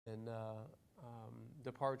and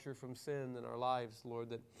departure from sin in our lives, Lord,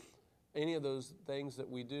 that any of those things that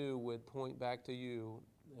we do would point back to you.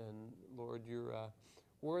 And Lord, you're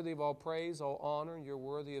worthy of all praise, all honor. You're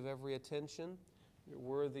worthy of every attention. You're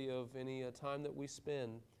worthy of any time that we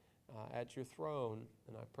spend at your throne.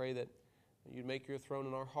 And I pray that you'd make your throne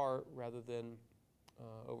in our heart rather than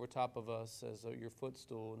over top of us as your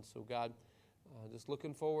footstool. And so, God, just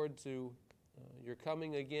looking forward to your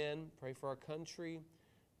coming again. Pray for our country.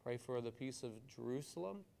 Pray for the peace of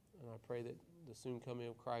Jerusalem. And I pray that the soon coming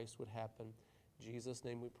of Christ would happen. In Jesus'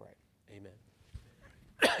 name we pray. Amen.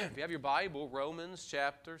 If you have your Bible, Romans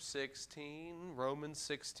chapter 16. Romans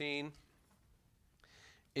 16.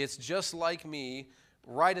 It's just like me.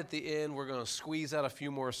 Right at the end, we're going to squeeze out a few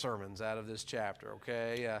more sermons out of this chapter,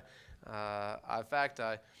 okay? In fact,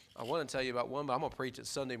 I want to tell you about one, but I'm going to preach it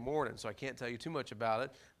Sunday morning, so I can't tell you too much about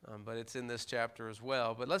it, but it's in this chapter as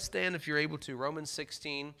well. But let's stand if you're able to. Romans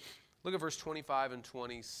 16, look at verse 25 and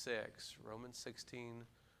 26. Romans 16,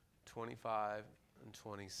 25 and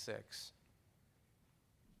 26.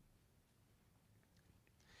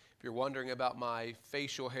 If you're wondering about my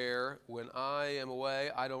facial hair, when I am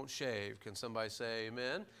away, I don't shave. Can somebody say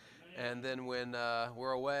amen? And then when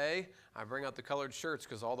we're away, I bring out the colored shirts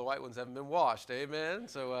because all the white ones haven't been washed. Amen.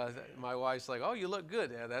 So my wife's like, "Oh, you look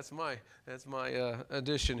good." Yeah, that's my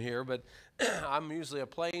addition here. But I'm usually a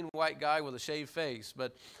plain white guy with a shaved face.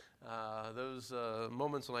 But those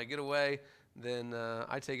moments when I get away, then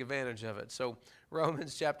I take advantage of it. So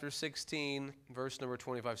Romans chapter 16, verse number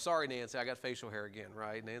 25. Sorry, Nancy, I got facial hair again,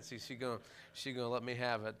 right? Nancy, she gonna let me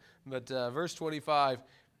have it. But verse 25.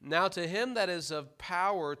 Now to him that is of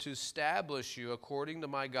power to establish you according to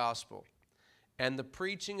my gospel, and the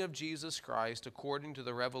preaching of Jesus Christ according to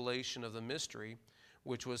the revelation of the mystery,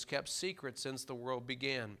 which was kept secret since the world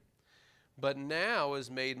began, but now is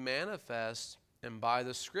made manifest, and by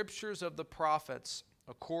the scriptures of the prophets,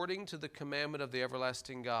 according to the commandment of the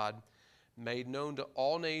everlasting God, made known to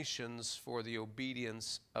all nations for the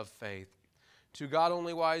obedience of faith. To God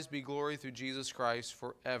only wise be glory through Jesus Christ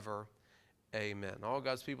forever. Amen. All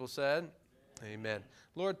God's people said, amen.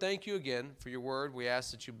 Lord, thank you again for your word. We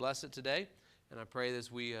ask that you bless it today. And I pray that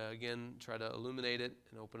as we, again, try to illuminate it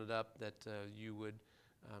and open it up, that you would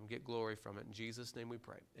get glory from it. In Jesus' name we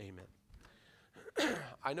pray. Amen.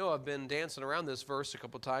 I know I've been dancing around this verse a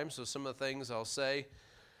couple times, so some of the things I'll say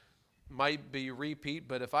might be repeat,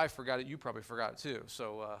 but if I forgot it, you probably forgot it too.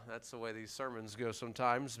 So that's the way these sermons go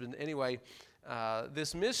sometimes. But anyway,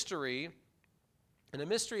 this mystery... And a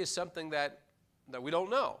mystery is something that we don't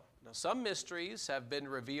know. Now, some mysteries have been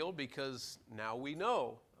revealed because now we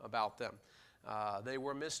know about them. They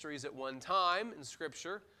were mysteries at one time in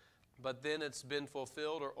Scripture, but then it's been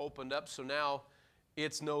fulfilled or opened up, so now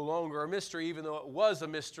it's no longer a mystery, even though it was a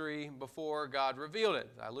mystery before God revealed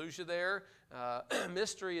it. Did I lose you there?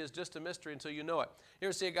 Mystery is just a mystery until you know it. You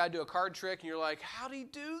ever see a guy do a card trick, and you're like, how'd he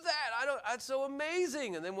do that? That's so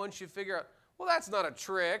amazing. And then once you figure out, well, that's not a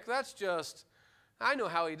trick. That's just... I know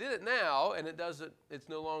how he did it now, and it's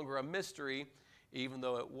no longer a mystery, even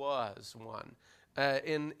though it was one.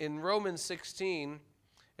 In Romans 16,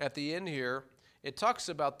 at the end here, it talks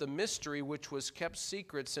about the mystery which was kept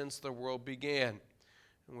secret since the world began.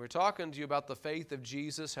 And we're talking to you about the faith of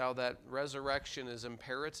Jesus, how that resurrection is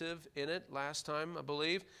imperative in it last time, I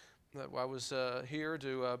believe. I was here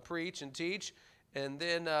to preach and teach. And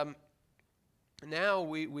then now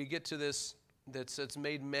we get to this... That's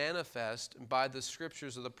made manifest by the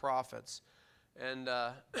scriptures of the prophets. And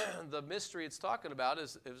the mystery it's talking about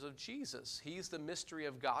is of Jesus. He's the mystery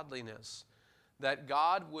of godliness, that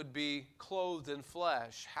God would be clothed in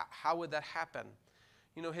flesh. How would that happen?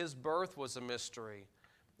 You know, his birth was a mystery.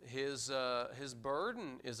 His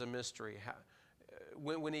burden is a mystery.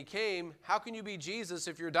 When he came, how can you be Jesus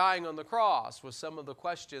if you're dying on the cross? Was some of the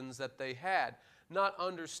questions that they had. Not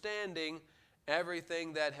understanding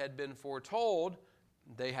everything that had been foretold,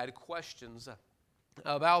 they had questions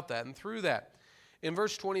about that. And through that, in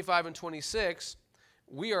verse 25 and 26,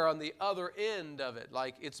 we are on the other end of it.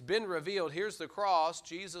 Like, it's been revealed. Here's the cross.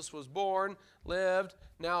 Jesus was born, lived.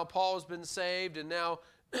 Now Paul has been saved and now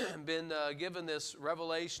been given this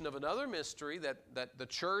revelation of another mystery, that the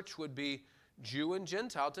church would be Jew and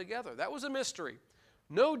Gentile together. That was a mystery.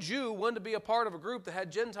 No Jew wanted to be a part of a group that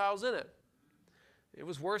had Gentiles in it. It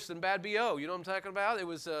was worse than bad BO. You know what I'm talking about? It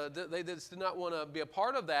was they just did not want to be a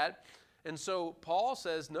part of that. And so Paul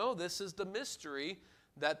says, no, this is the mystery,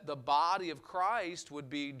 that the body of Christ would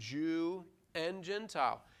be Jew and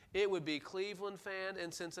Gentile. It would be Cleveland fan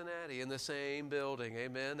and Cincinnati in the same building.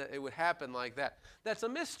 Amen? It would happen like that. That's a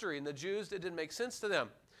mystery. And the Jews, it didn't make sense to them.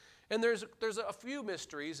 And there's a few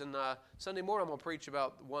mysteries, and Sunday morning I'm going to preach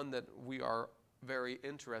about one that we are very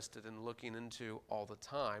interested in looking into all the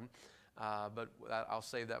time, but I'll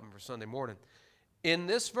save that one for Sunday morning. In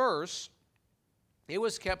this verse, it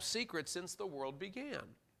was kept secret since the world began.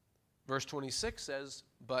 Verse 26 says,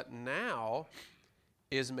 but now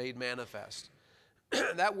is made manifest.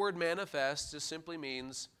 That word manifest just simply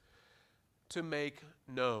means to make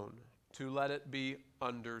known, to let it be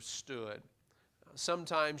understood.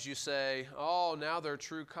 Sometimes you say, oh, now their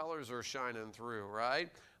true colors are shining through, right?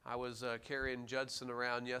 I was carrying Judson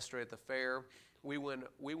around yesterday at the fair. We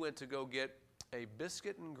went to go get a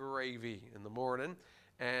biscuit and gravy in the morning,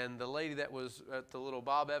 and the lady that was at the little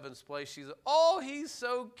Bob Evans place, she said, oh, he's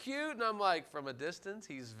so cute. And I'm like, from a distance,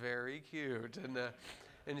 he's very cute.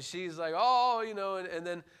 And she's like, oh, you know, and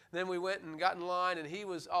then we went and got in line, and he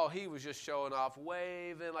was just showing off,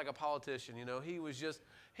 waving like a politician, you know. He was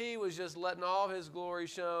just letting all his glory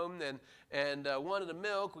shown, and wanted a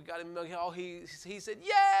milk. We got him milk. Oh, he said,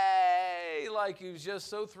 yay! Like he was just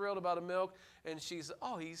so thrilled about a milk. And she said,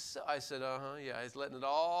 oh, I said, yeah, he's letting it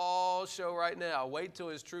all show right now. Wait till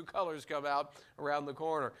his true colors come out around the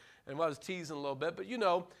corner. And I was teasing a little bit, but you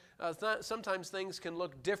know, sometimes things can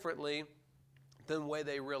look differently than the way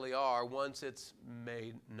they really are once it's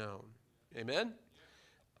made known. Amen?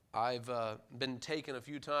 I've been taken a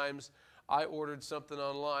few times. I ordered something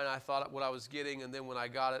online. I thought what I was getting, and then when I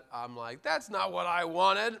got it, I'm like, that's not what I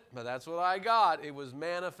wanted, but that's what I got. It was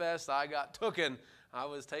manifest. I got tooken. I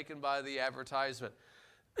was taken by the advertisement.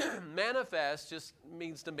 Manifest just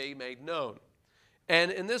means to be made known.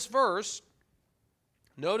 And in this verse,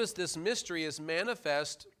 notice this mystery is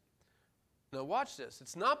manifest. Now watch this.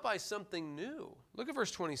 It's not by something new. Look at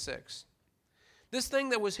verse 26. This thing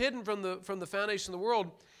that was hidden from the foundation of the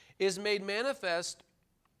world is made manifest,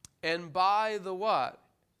 and by the what?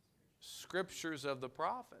 Scriptures of the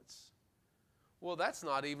prophets. Well, that's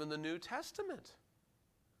not even the New Testament.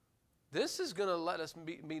 This is going to let us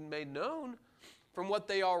be made known from what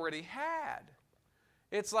they already had.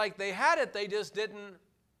 It's like they had it, they just didn't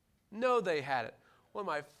know they had it. One of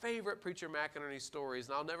my favorite Preacher McInerney stories,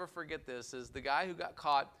 and I'll never forget this, is the guy who got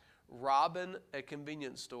caught robbing a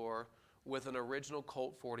convenience store with an original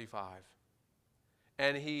Colt 45.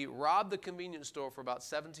 And he robbed the convenience store for about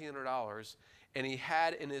 $1,700, and he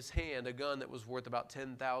had in his hand a gun that was worth about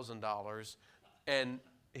 $10,000. And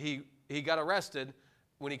he got arrested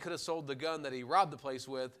when he could have sold the gun that he robbed the place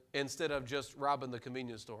with instead of just robbing the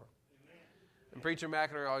convenience store. And Preacher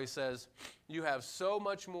McInerney always says, you have so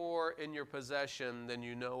much more in your possession than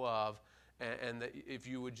you know of, and that if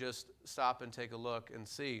you would just stop and take a look and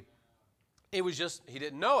see. It was just, he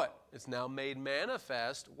didn't know it. It's now made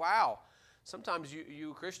manifest. Wow. Sometimes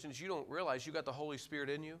you Christians, you don't realize you got the Holy Spirit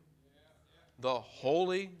in you. The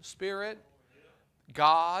Holy Spirit,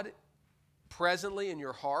 God presently in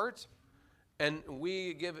your heart. And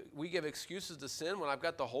we give excuses to sin when I've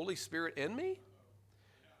got the Holy Spirit in me.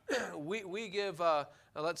 we give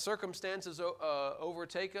let circumstances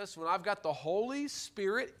overtake us when I've got the Holy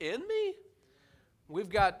Spirit in me. We've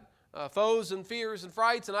got foes and fears and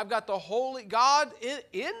frights, and I've got the Holy God in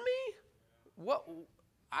me. What?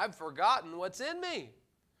 I've forgotten what's in me.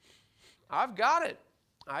 I've got it.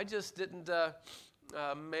 I just didn't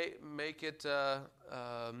make it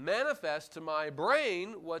manifest to my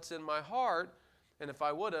brain what's in my heart. And if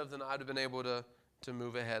I would have, then I'd have been able to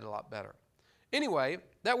move ahead a lot better. Anyway,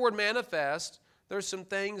 that word manifest, there's some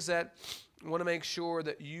things that I want to make sure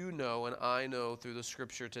that you know and I know through the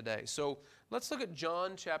Scripture today. So let's look at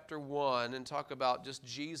John chapter 1 and talk about just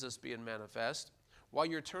Jesus being manifest. While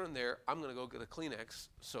you're turning there, I'm going to go get a Kleenex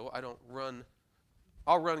so I don't run.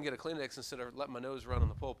 I'll run and get a Kleenex instead of letting my nose run on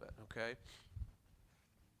the pulpit, okay?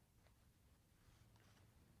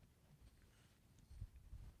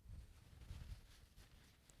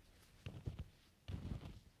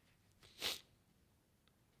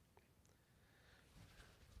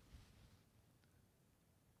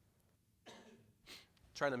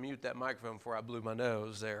 Trying to mute that microphone before I blew my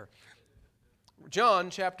nose there.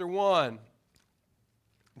 John chapter 1.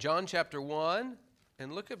 John chapter 1,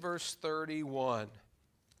 and look at verse 31.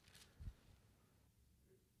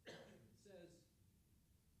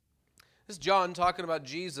 This is John talking about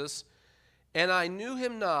Jesus. And I knew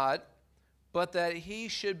him not, but that he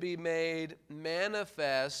should be made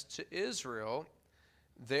manifest to Israel.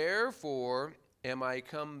 Therefore am I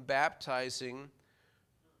come baptizing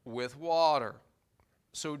with water.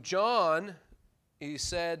 So John, he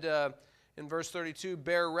said in verse 32,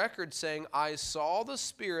 bear record saying, I saw the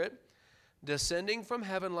Spirit descending from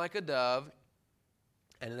heaven like a dove,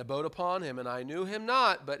 and it abode upon him. And I knew him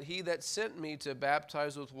not, but he that sent me to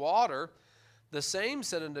baptize with water, The same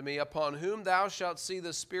said unto me, Upon whom thou shalt see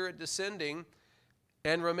the Spirit descending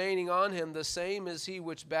and remaining on him, the same is he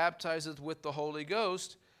which baptizeth with the Holy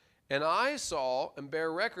Ghost. And I saw and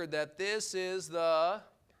bear record that this is the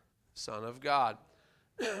Son of God.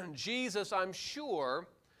 Jesus, I'm sure,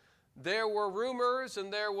 there were rumors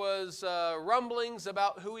and there was rumblings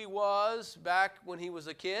about who he was back when he was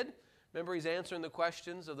a kid. Remember, he's answering the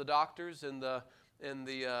questions of the doctors in the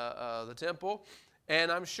temple. And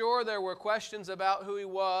I'm sure there were questions about who he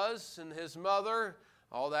was and his mother.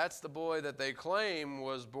 Oh, that's the boy that they claim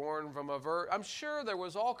was born from a virgin. I'm sure there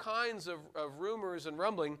was all kinds of rumors and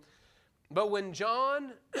rumbling. But when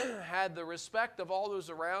John had the respect of all those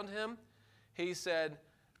around him, he said,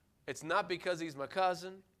 it's not because he's my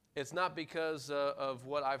cousin. It's not because of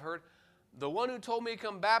what I've heard. The one who told me to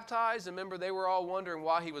come baptize, and remember they were all wondering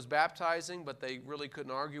why he was baptizing, but they really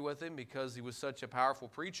couldn't argue with him because he was such a powerful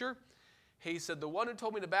preacher. He said, the one who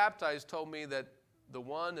told me to baptize told me that the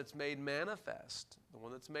one that's made manifest, the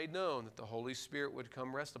one that's made known, that the Holy Spirit would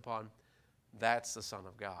come rest upon, that's the Son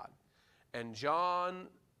of God. And John,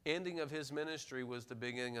 ending of his ministry, was the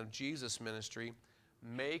beginning of Jesus' ministry,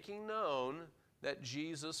 making known that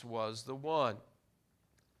Jesus was the one.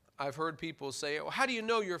 I've heard people say, well, how do you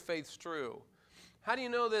know your faith's true? How do you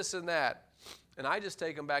know this and that? And I just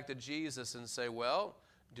take them back to Jesus and say, well,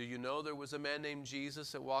 do you know there was a man named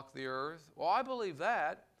Jesus that walked the earth? Well, I believe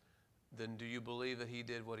that. Then do you believe that he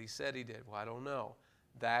did what he said he did? Well, I don't know.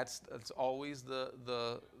 That's always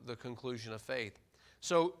the conclusion of faith.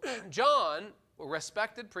 So John, a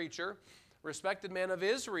respected preacher, respected man of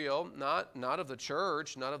Israel, not of the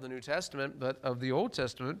church, not of the New Testament, but of the Old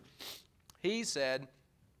Testament, he said,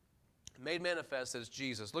 made manifest as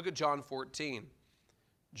Jesus. Look at John 14.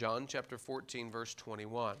 John chapter 14, verse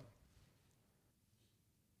 21.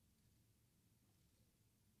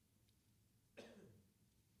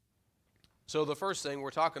 So the first thing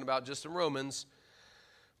we're talking about just in Romans,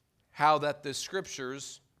 how that the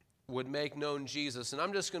Scriptures would make known Jesus. And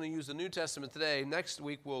I'm just going to use the New Testament today. Next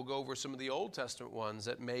week we'll go over some of the Old Testament ones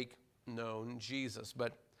that make known Jesus.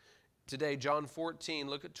 But today, John 14,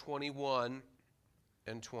 look at 21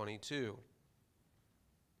 and 22.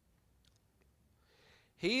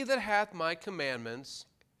 He that hath my commandments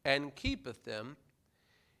and keepeth them,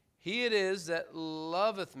 he it is that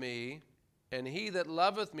loveth me, and he that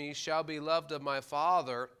loveth me shall be loved of my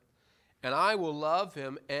Father, and I will love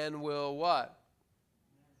him and will what?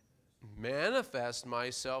 Manifest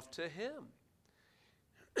myself to him.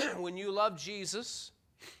 When you love Jesus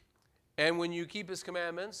and when you keep his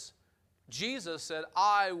commandments, Jesus said,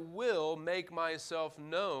 I will make myself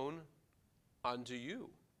known unto you.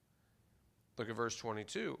 Look at verse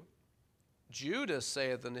 22. Judas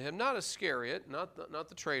saith unto him, not Iscariot, not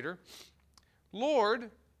the traitor,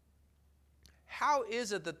 Lord, how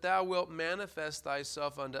is it that thou wilt manifest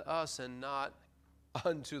thyself unto us and not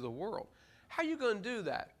unto the world? How are you going to do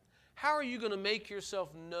that? How are you going to make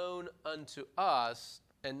yourself known unto us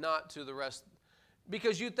and not to the rest?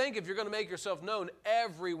 Because you think if you're going to make yourself known,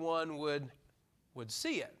 everyone would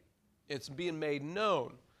see it. It's being made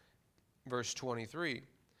known. Verse 23.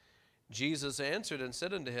 Jesus answered and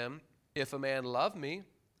said unto him, if a man love me,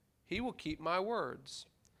 he will keep my words,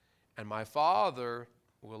 and my Father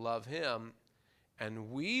will love him,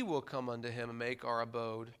 and we will come unto him and make our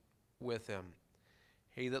abode with him.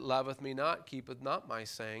 He that loveth me not keepeth not my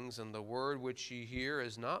sayings, and the word which ye hear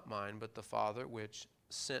is not mine, but the Father which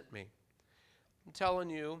sent me. I'm telling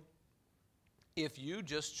you, if you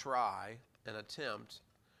just try and attempt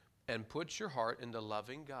and put your heart into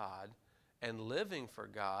loving God and living for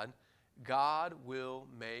God, God will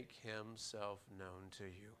make himself known to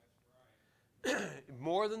you.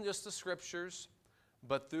 More than just the Scriptures,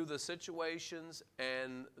 but through the situations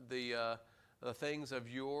and the things of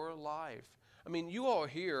your life. I mean, you all are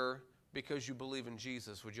here because you believe in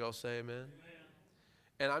Jesus. Would you all say amen? Amen.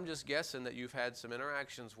 And I'm just guessing that you've had some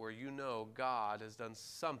interactions where you know God has done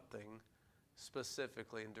something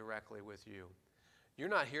specifically and directly with you. You're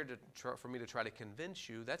not here for me to try to convince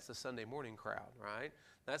you. That's the Sunday morning crowd, right?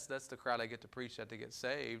 That's the crowd I get to preach at to get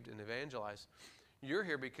saved and evangelize. You're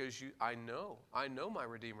here because I know my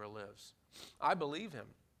Redeemer lives. I believe him.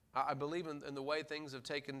 I believe in the way things have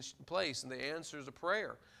taken place and the answers to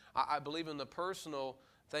prayer. I believe in the personal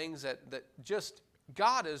things that just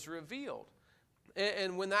God has revealed.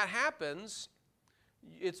 And when that happens,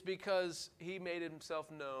 it's because he made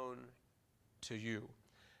himself known to you.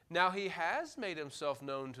 Now, he has made himself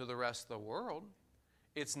known to the rest of the world.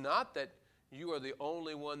 It's not that you are the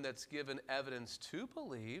only one that's given evidence to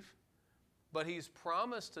believe, but he's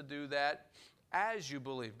promised to do that as you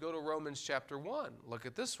believe. Go to Romans chapter 1. Look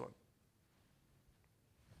at this one.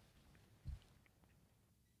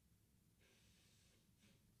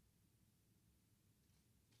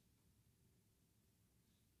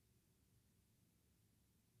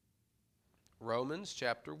 Romans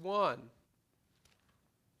chapter 1,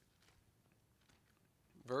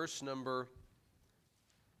 verse number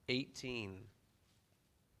 18.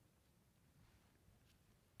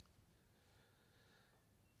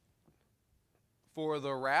 For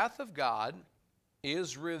the wrath of God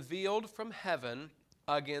is revealed from heaven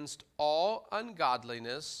against all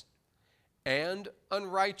ungodliness and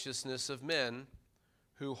unrighteousness of men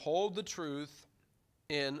who hold the truth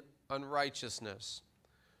in unrighteousness.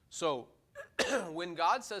 So, when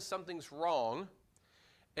God says something's wrong,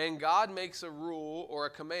 and God makes a rule or a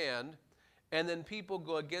command, and then people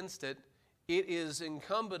go against it, it is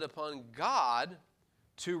incumbent upon God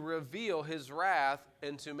to reveal his wrath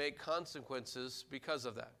and to make consequences because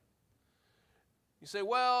of that. You say,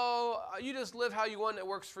 well, you just live how you want and it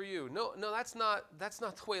works for you. No, that's not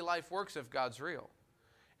the way life works if God's real.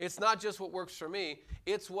 It's not just what works for me.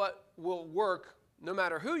 It's what will work no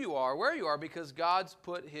matter who you are, where you are, because God's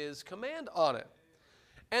put his command on it.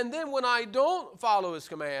 And then when I don't follow his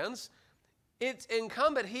commands, it's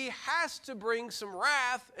incumbent. He has to bring some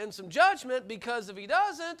wrath and some judgment, because if he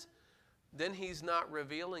doesn't, then he's not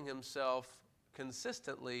revealing himself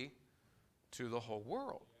consistently to the whole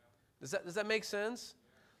world. Does that make sense?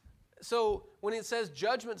 So when it says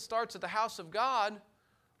judgment starts at the house of God,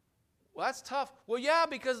 well, that's tough. Well, yeah,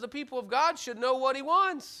 because the people of God should know what he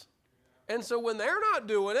wants. And so when they're not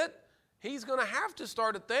doing it, he's going to have to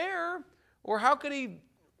start it there. Or how could he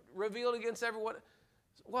reveal it against everyone?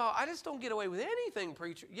 Well, I just don't get away with anything,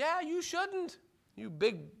 preacher. Yeah, you shouldn't. You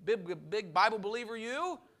big Bible believer,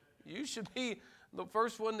 you. You should be the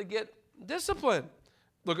first one to get disciplined.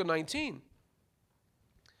 Look at 19.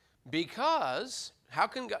 Because, how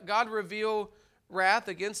can God reveal wrath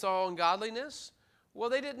against all ungodliness? Well,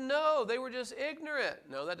 they didn't know. They were just ignorant.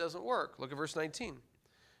 No, that doesn't work. Look at verse 19.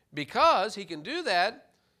 Because he can do that,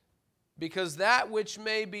 because that which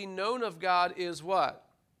may be known of God is what?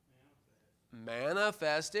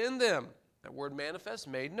 Manifest in them. That word manifest,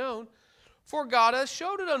 made known. For God has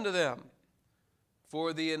showed it unto them.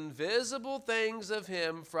 For the invisible things of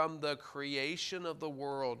him from the creation of the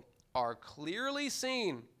world are clearly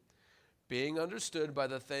seen, being understood by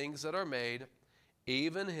the things that are made,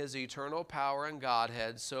 even his eternal power and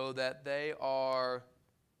Godhead, so that they are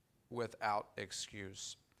without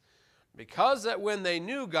excuse. Because that when they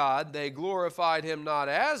knew God, they glorified him not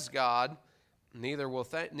as God, neither were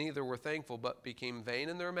thankful, but became vain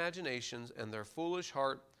in their imaginations, and their foolish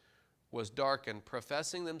heart was darkened.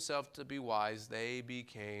 Professing themselves to be wise, they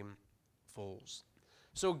became fools.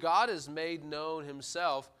 So God has made known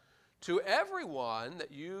himself to everyone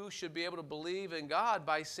that you should be able to believe in God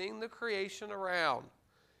by seeing the creation around.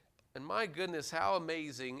 And my goodness, how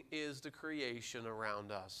amazing is the creation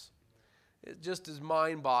around us. It just is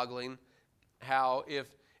mind-boggling how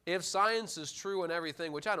if science is true in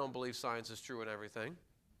everything, which I don't believe science is true in everything,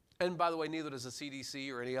 and by the way, neither does the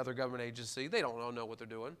CDC or any other government agency. They don't all know what they're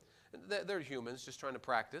doing. They're humans just trying to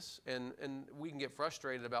practice, and we can get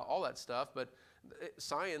frustrated about all that stuff, but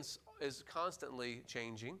science is constantly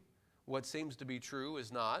changing. What seems to be true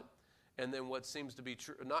is not, and then what seems to be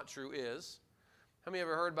not true is. How many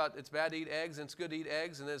ever heard about it's bad to eat eggs, and it's good to eat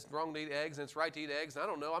eggs, and it's wrong to eat eggs, and it's right to eat eggs? And I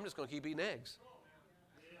don't know. I'm just going to keep eating eggs.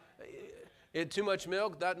 Too much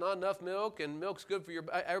milk, not enough milk, and milk's good for your.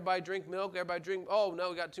 Everybody drink milk. Everybody drink. Oh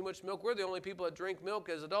no, we got too much milk. We're the only people that drink milk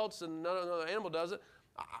as adults, and no other animal does it.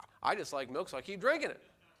 I just like milk, so I keep drinking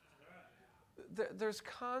it. There's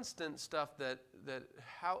constant stuff that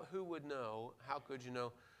who would know? How could you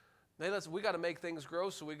know? Hey, we got to make things grow,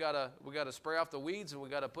 so we got to spray off the weeds, and we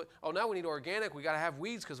got to put. Oh, now we need organic. We got to have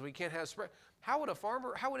weeds because we can't have spray. How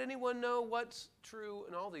would anyone know what's true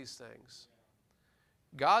in all these things?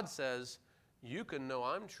 God says, you can know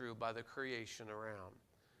I'm true by the creation around,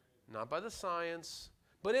 not by the science.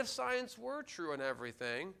 But if science were true in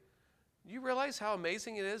everything, you realize how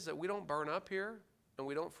amazing it is that we don't burn up here and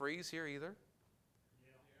we don't freeze here either?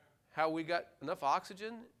 How we got enough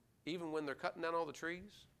oxygen even when they're cutting down all the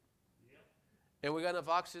trees? And we got enough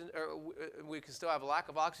oxygen, or we can still have a lack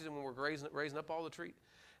of oxygen when we're raising up all the trees.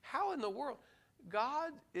 How in the world?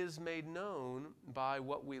 God is made known by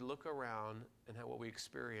what we look around and what we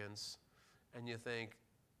experience, and you think,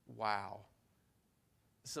 wow,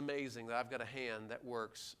 it's amazing that I've got a hand that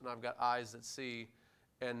works, and I've got eyes that see,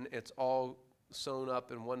 and it's all sewn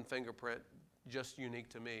up in one fingerprint, just unique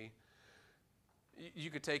to me. You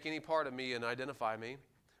could take any part of me and identify me.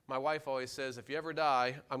 My wife always says, if you ever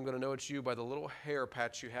die, I'm going to know it's you by the little hair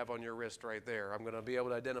patch you have on your wrist right there. I'm going to be able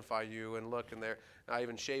to identify you and look in there. I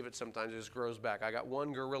even shave it sometimes. It just grows back. I got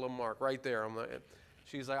one gorilla mark right there.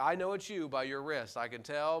 She's like, I know it's you by your wrist. I can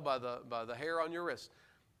tell by the hair on your wrist.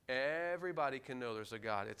 Everybody can know there's a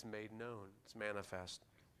God. It's made known. It's manifest.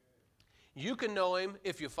 You can know him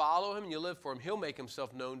if you follow him and you live for him. He'll make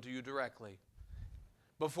himself known to you directly.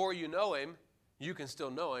 Before you know him, you can still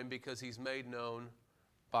know him because he's made known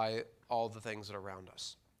by all the things that are around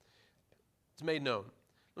us. It's made known.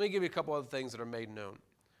 Let me give you a couple other things that are made known.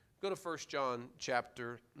 Go to 1 John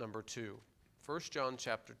chapter number 2. 1 John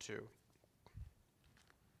chapter 2.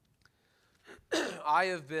 I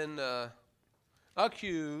have been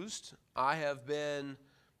accused. I have been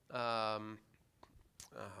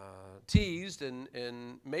teased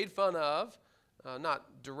and made fun of,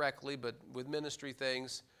 not directly, but with ministry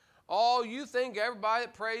things. Oh, you think everybody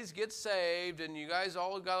that prays gets saved, and you guys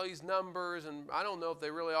all got all these numbers, and I don't know if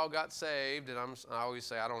they really all got saved, and I always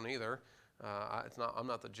say I don't either. I'm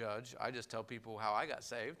not the judge. I just tell people how I got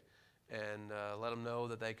saved and let them know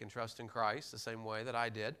that they can trust in Christ the same way that I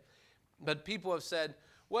did. But people have said,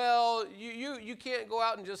 well, you can't go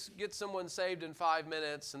out and just get someone saved in 5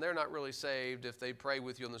 minutes, and they're not really saved if they pray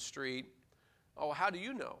with you on the street. Oh, how do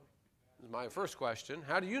you know? Is my first question.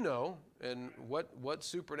 How do you know? And what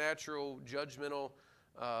supernatural, judgmental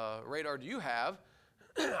radar do you have?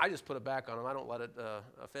 I just put it back on them. I don't let it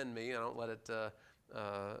offend me. I don't let it.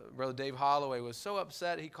 Brother Dave Holloway was so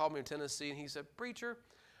upset. He called me in Tennessee, and he said, "Preacher,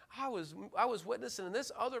 I was witnessing, and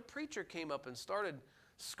this other preacher came up and started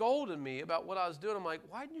scolding me about what I was doing." I'm like,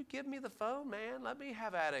 "Why didn't you give me the phone, man? Let me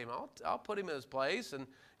have at him. I'll put him in his place, and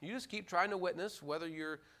you just keep trying to witness, whether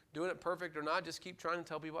you're doing it perfect or not. Just keep trying to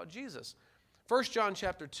tell people about Jesus." 1 John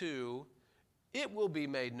chapter 2, it will be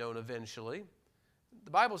made known eventually.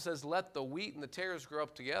 The Bible says, "Let the wheat and the tares grow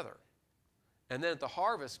up together, and then at the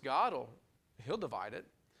harvest, He'll divide it."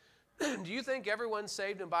 Do you think everyone's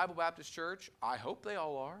saved in Bible Baptist Church? I hope they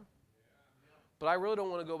all are. But I really don't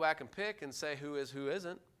want to go back and pick and say who is, who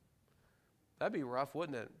isn't. That'd be rough,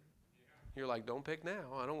 wouldn't it? You're like, don't pick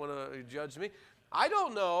now. I don't want to judge me. I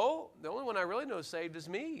don't know. The only one I really know is saved is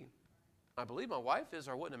me. I believe my wife is,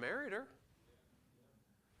 or I wouldn't have married her.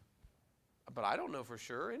 But I don't know for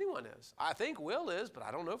sure anyone is. I think Will is, but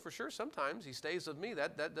I don't know for sure. Sometimes he stays with me.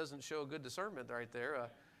 That doesn't show good discernment right there.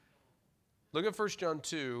 Look at 1 John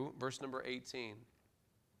 2, verse number 18.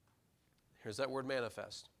 Here's that word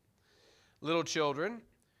manifest. "Little children,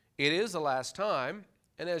 it is the last time,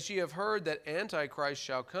 and as ye have heard that Antichrist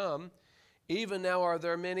shall come, even now are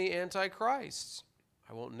there many antichrists."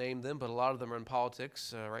 I won't name them, but a lot of them are in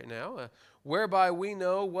politics right now. "Whereby we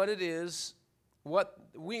know that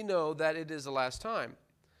it is the last time.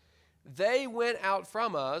 They went out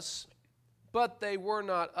from us, but they were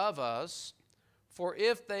not of us. For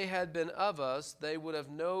if they had been of us, they would have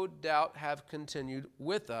no doubt have continued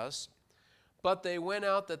with us. But they went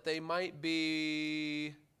out that they might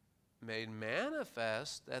be made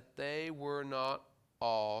manifest that they were not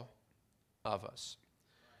all of us.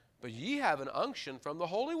 But ye have an unction from the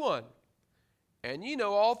Holy One, and ye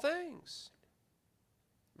know all things."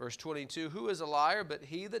 Verse 22, "Who is a liar but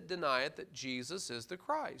he that denieth that Jesus is the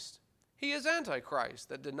Christ? He is Antichrist,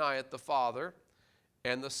 that denieth the Father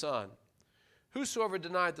and the Son. Whosoever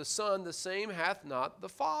denieth the Son, the same hath not the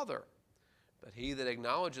Father. But he that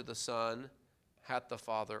acknowledgeth the Son hath the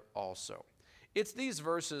Father also." It's these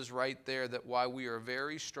verses right there that why we are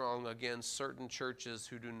very strong against certain churches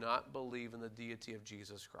who do not believe in the deity of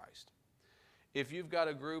Jesus Christ. If you've got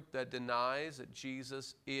a group that denies that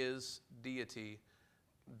Jesus is deity,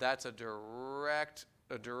 that's a direct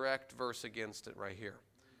verse against it right here.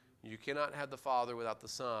 You cannot have the Father without the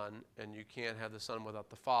Son, and you can't have the Son without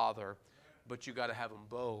the Father, but you got to have them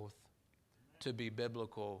both to be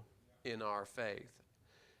biblical in our faith.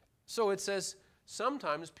 So it says,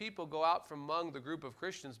 sometimes people go out from among the group of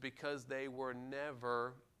Christians because they were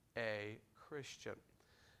never a Christian.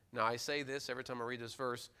 Now, I say this every time I read this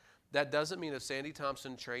verse. That doesn't mean if Sandy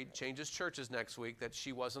Thompson changes churches next week that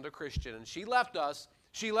she wasn't a Christian. And she left us.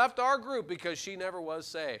 She left our group because she never was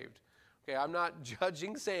saved. Okay, I'm not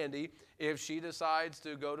judging Sandy if she decides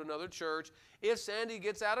to go to another church. If Sandy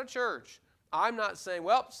gets out of church, I'm not saying,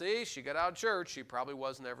 well, see, she got out of church. She probably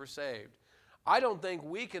was never saved. I don't think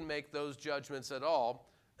we can make those judgments at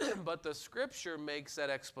all, but the Scripture makes that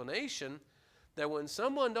explanation that when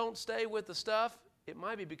someone don't stay with the stuff, it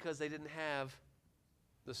might be because they didn't have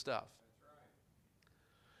the stuff.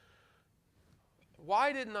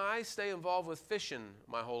 Why didn't I stay involved with fishing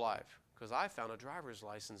my whole life? Because I found a driver's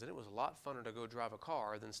license, and it was a lot funner to go drive a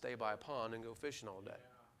car than stay by a pond and go fishing all day.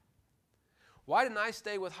 Why didn't I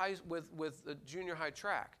stay with the junior high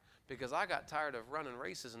track? Because I got tired of running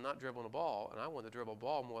races and not dribbling a ball, and I wanted to dribble a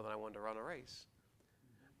ball more than I wanted to run a race.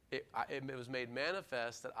 It was made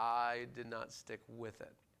manifest that I did not stick with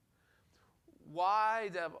it.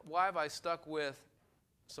 Why have I stuck with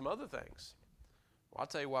some other things. Well, I'll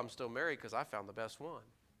tell you why I'm still married, because I found the best one.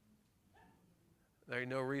 There ain't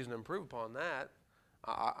no reason to improve upon that.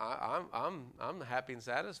 I'm happy and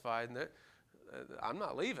satisfied, and I'm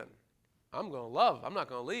not leaving. I'm going to love. I'm not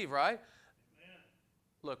going to leave, right? Amen.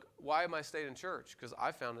 Look, why am I staying in church? Because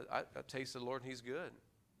I found it. I tasted the Lord, and He's good.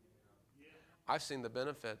 Yeah. I've seen the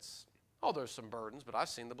benefits. Oh, there's some burdens, but I've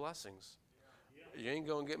seen the blessings. Yeah. You ain't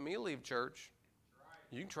going to get me to leave church.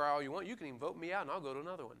 Right. You can try all you want. You can even vote me out, and I'll go to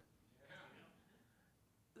another one.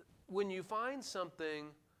 Yeah. When you find something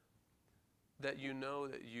that you know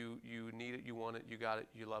that you need it, you want it, you got it,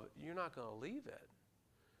 you love it, you're not going to leave it.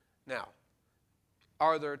 Now,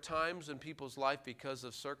 are there times in people's life, because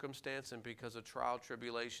of circumstance and because of trial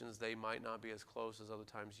tribulations, they might not be as close as other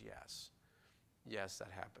times? Yes. Yes,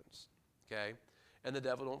 that happens. Okay? And the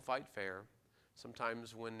devil don't fight fair.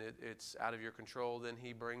 Sometimes when it's out of your control, then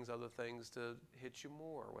he brings other things to hit you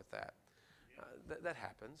more with that. That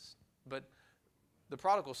happens. But the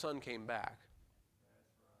prodigal son came back.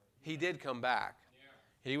 He did come back.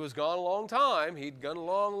 He was gone a long time. He'd done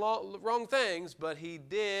wrong things, but he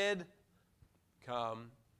did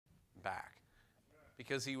come back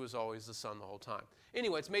because he was always the son the whole time.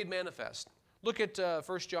 Anyway, it's made manifest. Look at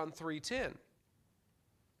 1 John 3:10.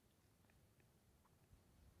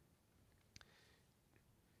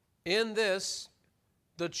 In this,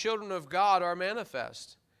 the children of God are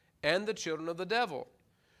manifest, and the children of the devil.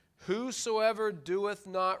 Whosoever doeth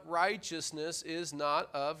not righteousness is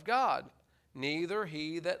not of God, neither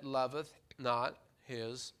he that loveth not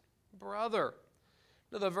his brother.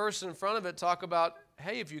 Now the verse in front of it talk about,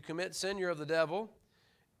 hey, if you commit sin, you're of the devil.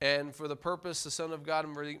 And for the purpose, the Son of God,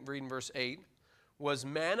 I'm reading verse 8, was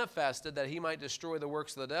manifested that he might destroy the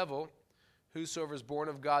works of the devil. Whosoever is born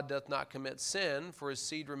of God doth not commit sin, for his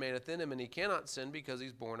seed remaineth in him, and he cannot sin because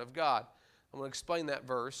he's born of God. I'm going to explain that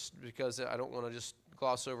verse because I don't want to just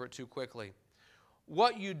gloss over it too quickly.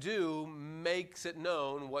 What you do makes it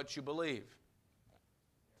known what you believe.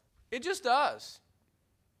 It just does.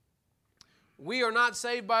 We are not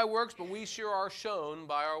saved by works, but we sure are shown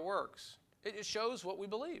by our works. It shows what we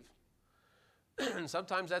believe. And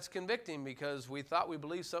sometimes that's convicting because we thought we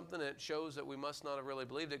believed something and it shows that we must not have really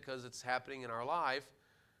believed it because it's happening in our life.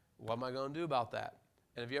 What am I going to do about that?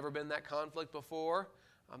 And have you ever been in that conflict before?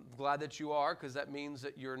 I'm glad that you are, because that means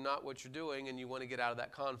that you're not what you're doing and you want to get out of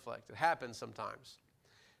that conflict. It happens sometimes.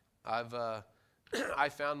 I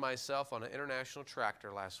found myself on an international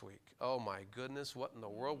tractor last week. Oh my goodness, what in the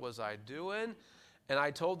world was I doing? And I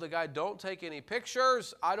told the guy, don't take any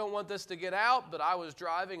pictures. I don't want this to get out, but I was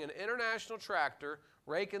driving an international tractor,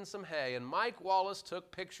 raking some hay, and Mike Wallace took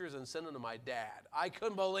pictures and sent them to my dad. I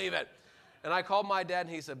couldn't believe it. And I called my dad,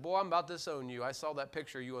 and he said, boy, I'm about to disown you. I saw that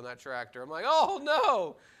picture of you on that tractor. I'm like, oh,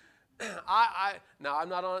 no. Now, I'm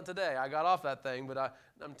not on it today. I got off that thing, but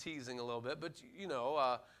I'm teasing a little bit. But, you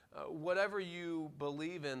know, whatever you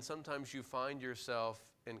believe in, sometimes you find yourself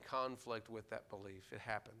in conflict with that belief. It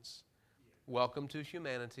happens. Yeah. Welcome to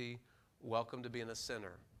humanity. Welcome to being a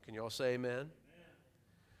sinner. Can you all say amen? Amen.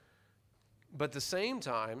 But at the same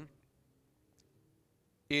time,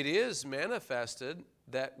 it is manifested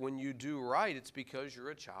that when you do right, it's because you're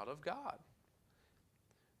a child of God.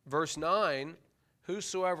 Verse 9,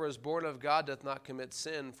 whosoever is born of God doth not commit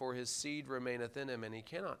sin, for his seed remaineth in him, and he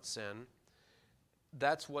cannot sin.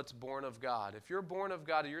 That's what's born of God. If you're born of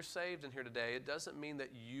God, you're saved in here today, it doesn't mean that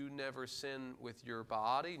you never sin with your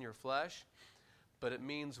body and your flesh, but it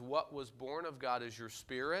means what was born of God is your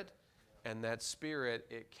spirit, and that spirit,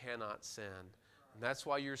 it cannot sin. And that's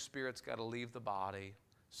why your spirit's got to leave the body,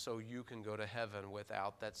 so you can go to heaven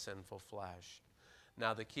without that sinful flesh.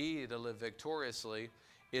 Now, the key to live victoriously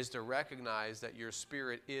is to recognize that your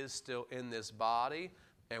spirit is still in this body,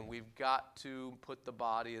 and we've got to put the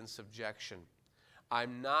body in subjection.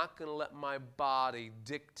 I'm not going to let my body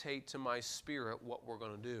dictate to my spirit what we're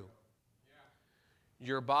going to do. Yeah.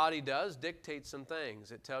 Your body does dictate some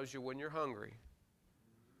things. It tells you when you're hungry.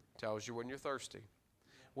 It tells you when you're thirsty.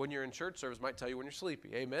 When you're in church service, it might tell you when you're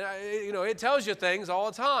sleepy. Amen. It tells you things all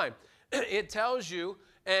the time. It tells you,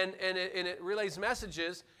 and it relays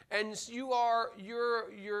messages, and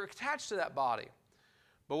you're attached to that body.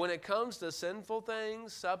 But when it comes to sinful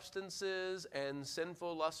things, substances, and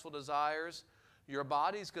sinful, lustful desires, your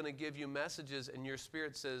body's going to give you messages, and your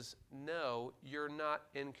spirit says, no, you're not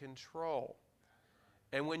in control.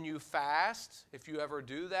 And when you fast, if you ever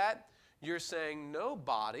do that, you're saying, no,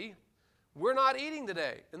 body, we're not eating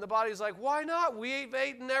today. And the body's like, why not? We've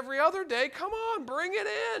eaten every other day. Come on, bring it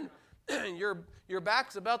in. Your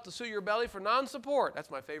back's about to sue your belly for non-support. That's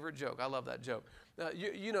my favorite joke. I love that joke.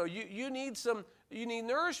 You need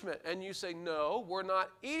nourishment. And you say, no, we're not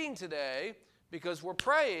eating today because we're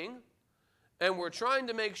praying and we're trying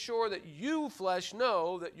to make sure that you, flesh,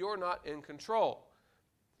 know that you're not in control.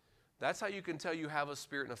 That's how you can tell you have a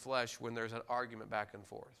spirit and a flesh, when there's an argument back and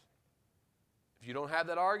forth. If you don't have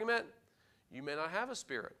that argument, you may not have a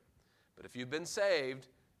spirit. But if you've been saved,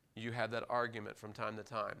 you have that argument from time to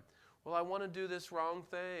time. Well, I want to do this wrong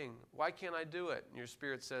thing. Why can't I do it? And your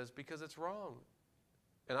spirit says, because it's wrong.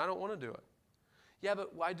 And I don't want to do it. Yeah,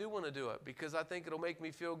 but I do want to do it because I think it'll make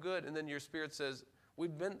me feel good. And then your spirit says,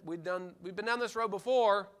 we've been down this road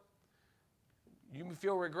before. You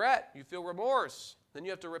feel regret. You feel remorse. Then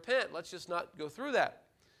you have to repent. Let's just not go through that.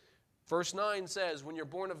 Verse 9 says, when you're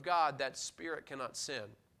born of God, that spirit cannot sin.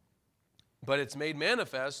 But it's made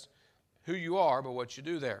manifest who you are, but what you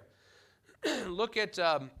do there. Look at,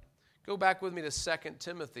 go back with me to 2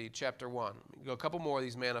 Timothy chapter 1. Go a couple more of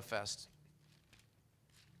these manifest.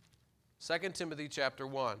 2 Timothy chapter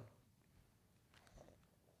 1.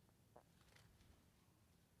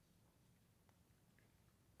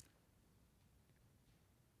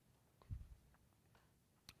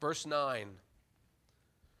 Verse 9.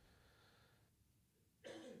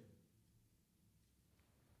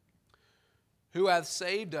 Who hath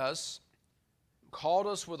saved us, called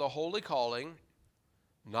us with a holy calling,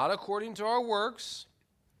 not according to our works,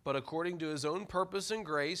 but according to his own purpose and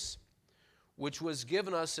grace, which was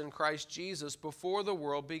given us in Christ Jesus before the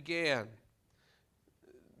world began.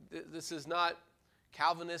 This is not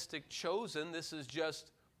Calvinistic chosen. This is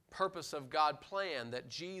just purpose of God plan, that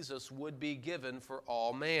Jesus would be given for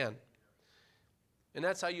all man. And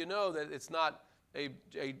that's how you know that it's not a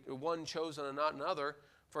one chosen and not another.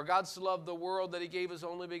 For God so loved the world that he gave his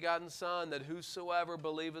only begotten Son, that whosoever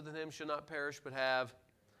believeth in him should not perish but have.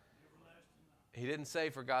 He didn't say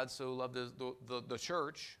for God so loved the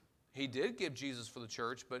church. He did give Jesus for the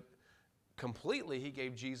church, but completely he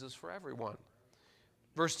gave Jesus for everyone.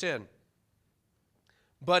 Verse 10.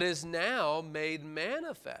 But is now made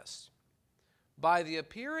manifest by the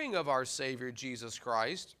appearing of our Savior Jesus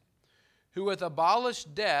Christ, who hath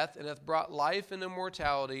abolished death and hath brought life and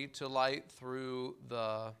immortality to light through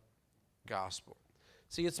the gospel.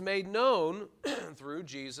 See, it's made known through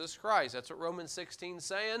Jesus Christ. That's what Romans 16 is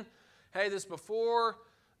saying. Hey, this before,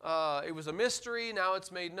 it was a mystery, now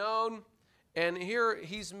it's made known. And here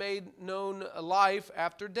he's made known life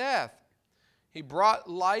after death. He brought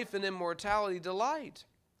life and immortality to light.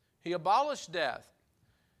 He abolished death.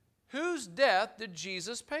 Whose death did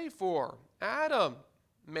Jesus pay for? Adam,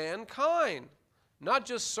 mankind. Not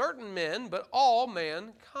just certain men, but all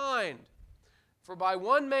mankind. For by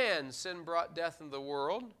one man sin brought death into the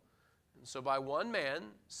world, and so by one man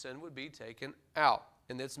sin would be taken out.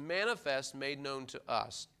 And it's manifest, made known to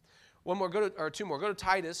us. One more, two more. Go to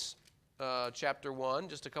Titus chapter 1,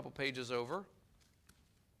 just a couple pages over.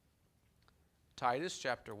 Titus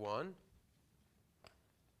chapter 1.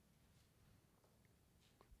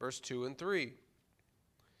 Verse 2 and 3.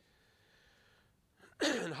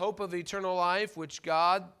 In hope of eternal life, which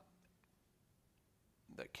God,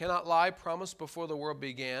 that cannot lie, promised before the world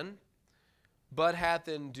began, but hath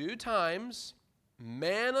in due times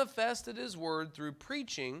manifested his word through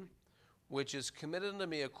preaching, which is committed unto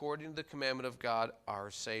me according to the commandment of God our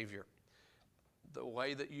Savior. The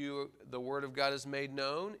way that the word of God is made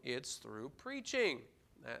known, it's through preaching.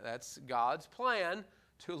 That's God's plan,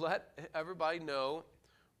 to let everybody know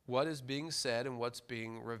what is being said and what's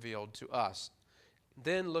being revealed to us.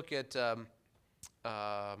 Then look at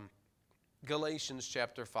Galatians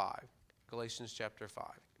chapter 5. Galatians chapter 5.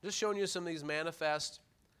 Just showing you some of these manifest.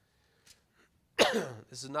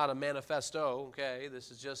 This is not a manifesto, okay?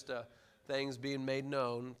 This is just things being made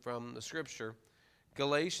known from the Scripture.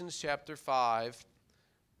 Galatians chapter 5.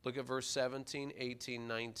 Look at verse 17, 18,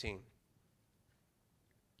 19.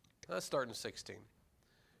 Let's start in 16.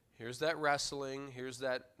 Here's that wrestling. Here's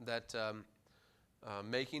that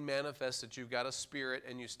making manifest that you've got a spirit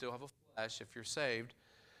and you still have a flesh if you're saved.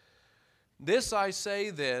 This I say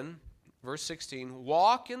then, verse 16,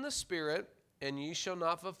 walk in the Spirit, and ye shall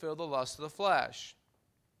not fulfill the lust of the flesh.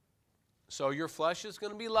 So your flesh is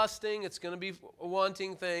going to be lusting. It's going to be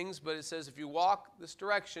wanting things. But it says if you walk this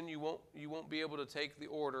direction, you won't be able to take the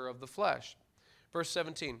order of the flesh. Verse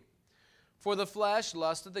 17, for the flesh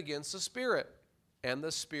lusteth against the Spirit, and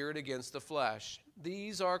the Spirit against the flesh.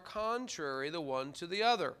 These are contrary the one to the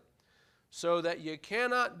other, so that ye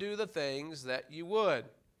cannot do the things that ye would.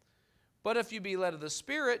 But if you be led of the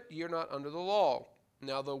Spirit, ye are not under the law.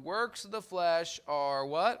 Now the works of the flesh are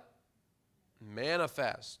what?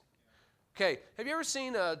 Manifest. Okay, have you ever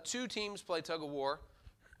seen two teams play tug of war?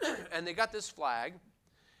 And they got this flag,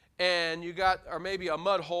 and you got, or maybe a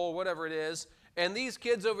mud hole, whatever it is, and these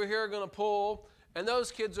kids over here are going to pull, and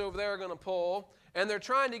those kids over there are going to pull, and they're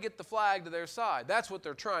trying to get the flag to their side. That's what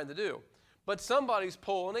they're trying to do. But somebody's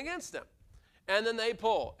pulling against them. And then they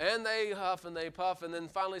pull, and they huff, and they puff, and then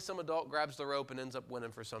finally some adult grabs the rope and ends up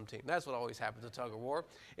winning for some team. That's what always happens at tug of war.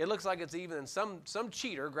 It looks like it's even, and some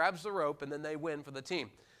cheater grabs the rope, and then they win for the team.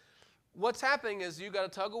 What's happening is you got a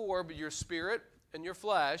tug of war with your spirit and your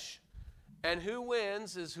flesh, and who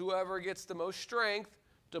wins is whoever gets the most strength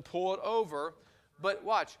to pull it over. But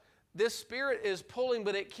watch, this spirit is pulling,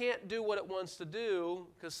 but it can't do what it wants to do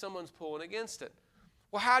because someone's pulling against it.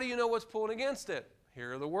 Well, how do you know what's pulling against it?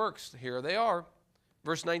 Here are the works. Here they are.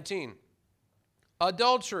 Verse 19.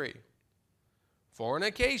 Adultery,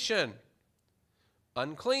 fornication,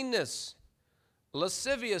 uncleanness,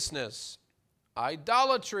 lasciviousness,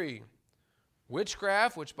 idolatry,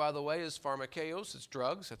 witchcraft, which by the way is pharmakeos, it's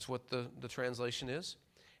drugs. That's what the translation is.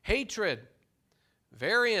 Hatred,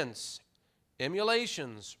 variance,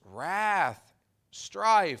 emulations, wrath,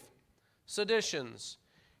 strife, seditions,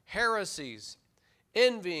 heresies,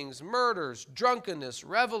 envyings, murders, drunkenness,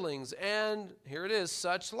 revelings, and here it is,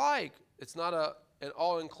 such like. It's not an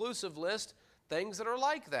all-inclusive list, things that are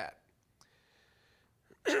like that.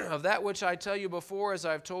 Of that which I tell you before, as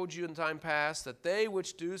I have told you in time past, that they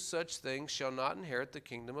which do such things shall not inherit the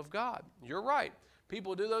kingdom of God. You're right.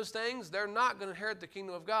 People do those things, they're not going to inherit the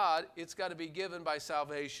kingdom of God. It's got to be given by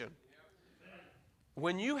salvation.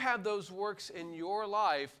 When you have those works in your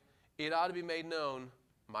life, it ought to be made known,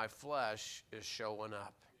 my flesh is showing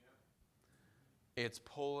up. It's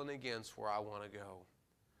pulling against where I want to go.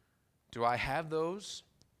 Do I have those?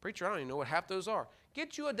 Preacher, I don't even know what half those are.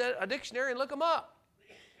 Get you a dictionary and look them up.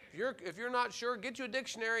 If you're not sure, get you a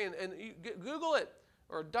dictionary and Google it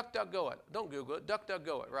or DuckDuckGo it. Don't Google it,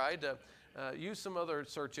 DuckDuckGo it, right? Use some other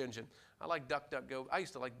search engine. I like DuckDuckGo. I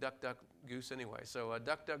used to like DuckDuckGoose anyway, so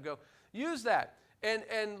DuckDuckGo. Use that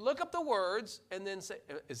and look up the words and then say,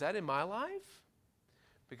 is that in my life?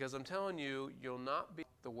 Because I'm telling you, you'll not be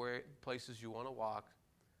the places you want to walk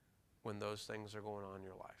when those things are going on in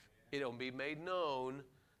your life. It'll be made known,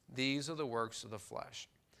 these are the works of the flesh.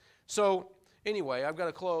 So, anyway, I've got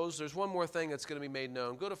to close. There's one more thing that's going to be made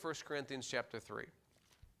known. Go to 1 Corinthians chapter 3.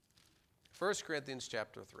 1 Corinthians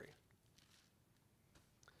chapter 3.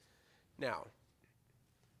 Now,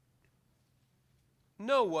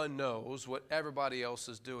 no one knows what everybody else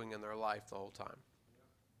is doing in their life the whole time.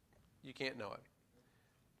 You can't know it.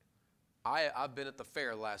 I've been at the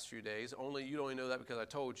fair the last few days. You don't know that because I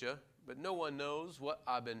told you. But no one knows what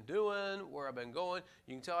I've been doing, where I've been going.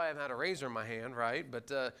 You can tell I haven't had a razor in my hand, right?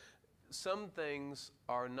 But some things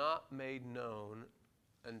are not made known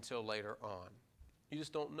until later on. You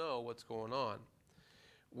just don't know what's going on.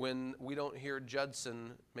 When we don't hear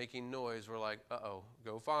Judson making noise, we're like, uh-oh,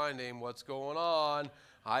 go find him. What's going on?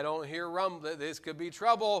 I don't hear rumbling. This could be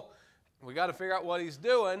trouble. We got to figure out what he's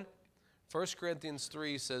doing. 1 Corinthians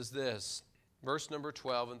 3 says this, verse number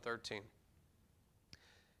 12 and 13.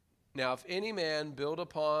 Now, if any man build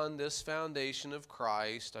upon this foundation of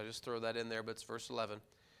Christ, I just throw that in there, but it's verse 11.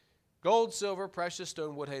 Gold, silver, precious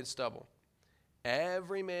stone, wood, hay, and stubble.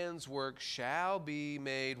 Every man's work shall be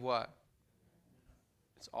made what?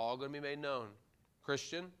 It's all going to be made known.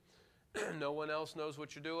 Christian, no one else knows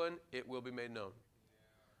what you're doing. It will be made known.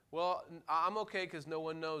 Well, I'm okay because no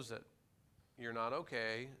one knows it. You're not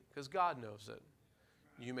okay because God knows it.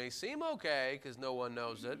 You may seem okay because no one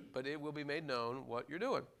knows it, but it will be made known what you're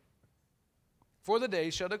doing. For the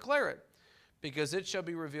day shall declare it, because it shall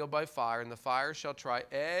be revealed by fire, and the fire shall try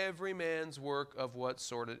every man's work of what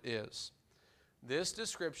sort it is. This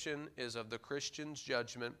description is of the Christian's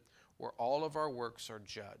judgment, where all of our works are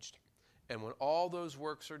judged. And when all those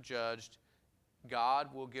works are judged,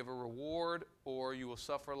 God will give a reward, or you will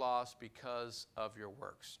suffer loss because of your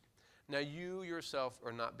works. Now, you yourself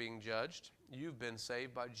are not being judged. You've been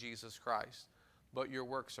saved by Jesus Christ, but your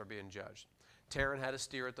works are being judged. Taryn had a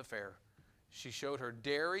steer at the fair. She showed her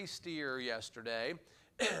dairy steer yesterday,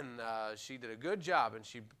 and she did a good job, and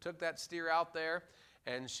she took that steer out there,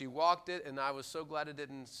 and she walked it, and I was so glad it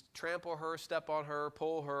didn't trample her, step on her,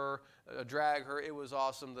 pull her, drag her. It was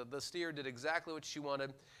awesome. The steer did exactly what she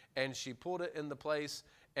wanted, and she pulled it in the place,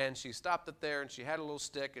 and she stopped it there, and she had a little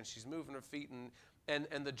stick, and she's moving her feet,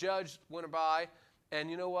 and the judge went by,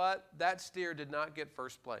 and you know what? That steer did not get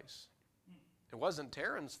first place. It wasn't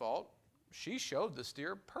Taryn's fault. She showed the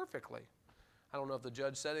steer perfectly. I don't know if the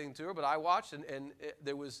judge said anything to her, but I watched, and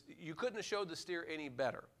you couldn't have showed the steer any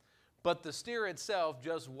better. But the steer itself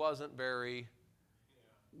just wasn't very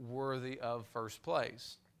worthy of first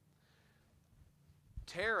place.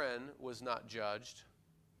 Taryn was not judged.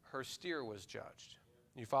 Her steer was judged.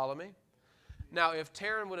 You follow me? Now, if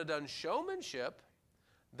Taryn would have done showmanship,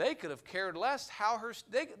 They could have cared less how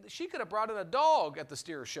she could have brought in a dog at the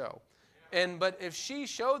steer show. But if she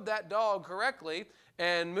showed that dog correctly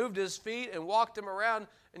and moved his feet and walked him around,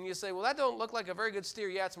 and you say, well, that don't look like a very good steer.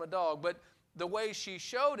 Yeah, it's my dog. But the way she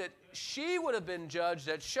showed it, she would have been judged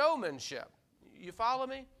at showmanship. You follow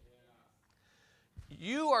me?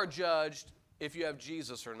 You are judged if you have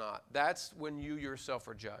Jesus or not. That's when you yourself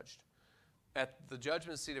are judged. At the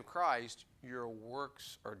judgment seat of Christ, your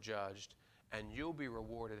works are judged, and you'll be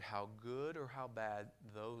rewarded how good or how bad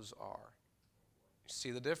those are.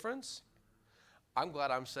 See the difference? I'm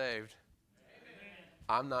glad I'm saved. Amen.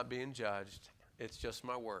 I'm not being judged. It's just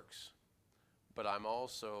my works. But I'm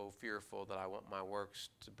also fearful that I want my works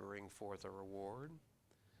to bring forth a reward.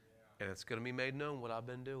 And it's going to be made known what I've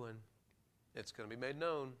been doing. It's going to be made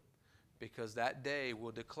known because that day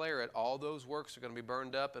will declare it. All those works are going to be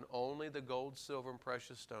burned up, and only the gold, silver, and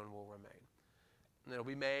precious stone will remain. And it'll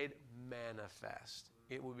be made manifest.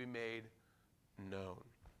 It will be made known.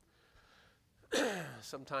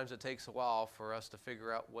 Sometimes it takes a while for us to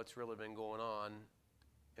figure out what's really been going on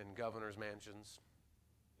in governors' mansions,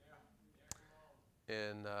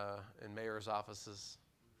 in mayor's offices,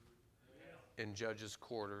 in judges'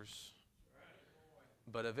 quarters.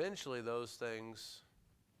 But eventually those things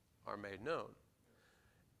are made known.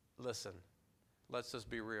 Listen, let's just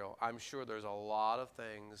be real. I'm sure there's a lot of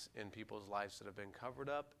things in people's lives that have been covered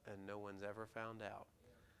up and no one's ever found out.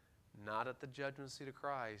 Not at the judgment seat of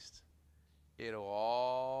Christ. It'll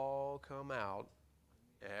all come out.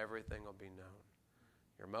 Everything will be known.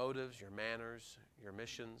 Your motives, your manners, your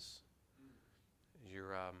missions,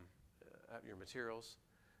 your materials.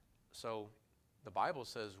 So the Bible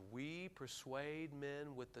says we persuade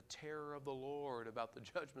men with the terror of the Lord about the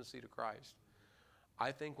judgment seat of Christ.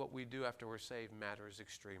 I think what we do after we're saved matters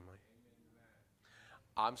extremely.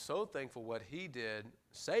 I'm so thankful what he did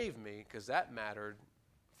saved me because that mattered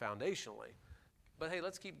foundationally. But hey,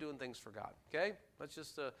 let's keep doing things for God, okay? Let's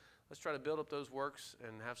try to build up those works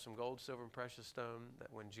and have some gold, silver, and precious stone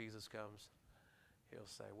that when Jesus comes, he'll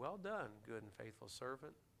say, well done, good and faithful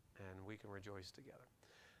servant, and we can rejoice together.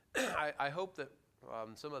 I hope that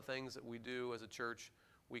some of the things that we do as a church,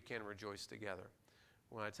 we can rejoice together.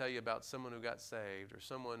 When I tell you about someone who got saved or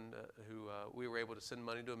someone who we were able to send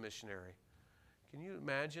money to a missionary, can you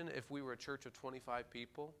imagine if we were a church of 25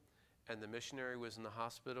 people and the missionary was in the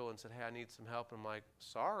hospital and said, hey, I need some help. I'm like,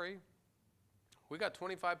 sorry, we got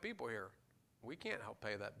 25 people here. We can't help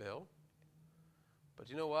pay that bill. But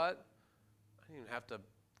you know what? I didn't even have to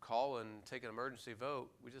call and take an emergency vote.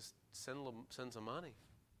 We just send some money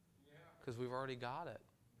because we've already got it.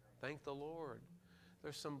 Thank the Lord.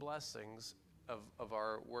 There's some blessings of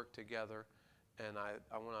our work together, and I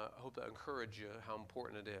hope to encourage you how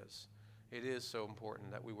important it is. It is so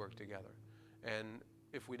important that we work together. And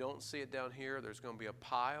if we don't see it down here, there's going to be a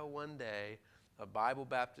pile one day of Bible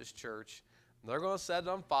Baptist Church. They're going to set it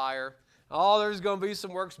on fire. Oh, there's going to be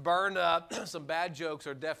some works burned up. Some bad jokes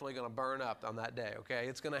are definitely going to burn up on that day, okay?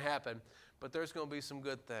 It's going to happen. But there's going to be some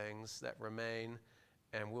good things that remain,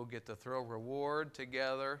 and we'll get to throw reward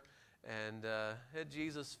together and at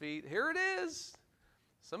Jesus' feet. Here it is.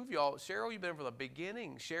 Some of y'all, Cheryl, you've been from the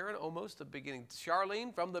beginning. Sharon, almost the beginning.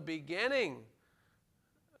 Charlene, from the beginning.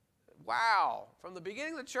 Wow. From the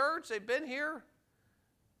beginning of the church, they've been here.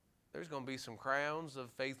 There's going to be some crowns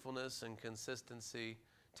of faithfulness and consistency.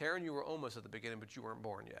 Taryn, you were almost at the beginning, but you weren't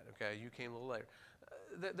born yet, okay? You came a little later.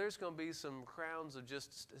 There's going to be some crowns of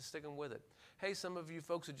just sticking with it. Hey, some of you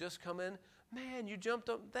folks who just come in, man, you jumped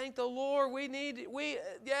up. Thank the Lord.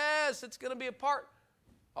 Yes, it's going to be a part.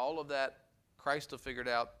 All of that, Christ will figure it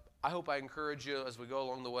out. I hope I encourage you as we go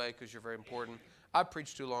along the way because you're very important. I've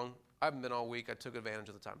preached too long. I haven't been all week. I took advantage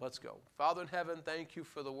of the time. Let's go. Father in heaven, thank you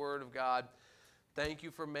for the word of God. Thank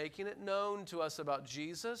you for making it known to us about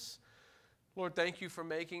Jesus. Lord, thank you for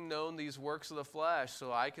making known these works of the flesh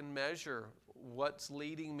so I can measure what's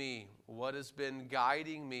leading me, what has been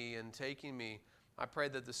guiding me and taking me. I pray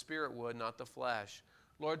that the Spirit would, not the flesh.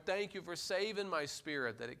 Lord, thank you for saving my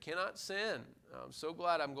spirit, that it cannot sin. I'm so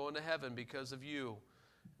glad I'm going to heaven because of you.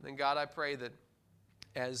 And then, God, I pray that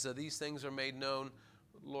as these things are made known,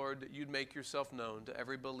 Lord, that you'd make yourself known to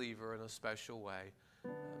every believer in a special way.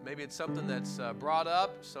 Maybe it's something that's brought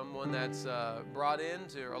up, someone that's brought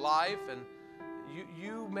into your life, and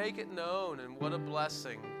you make it known. And what a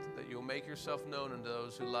blessing that you'll make yourself known unto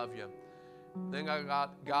those who love you. Then,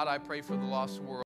 God, I pray for the lost world.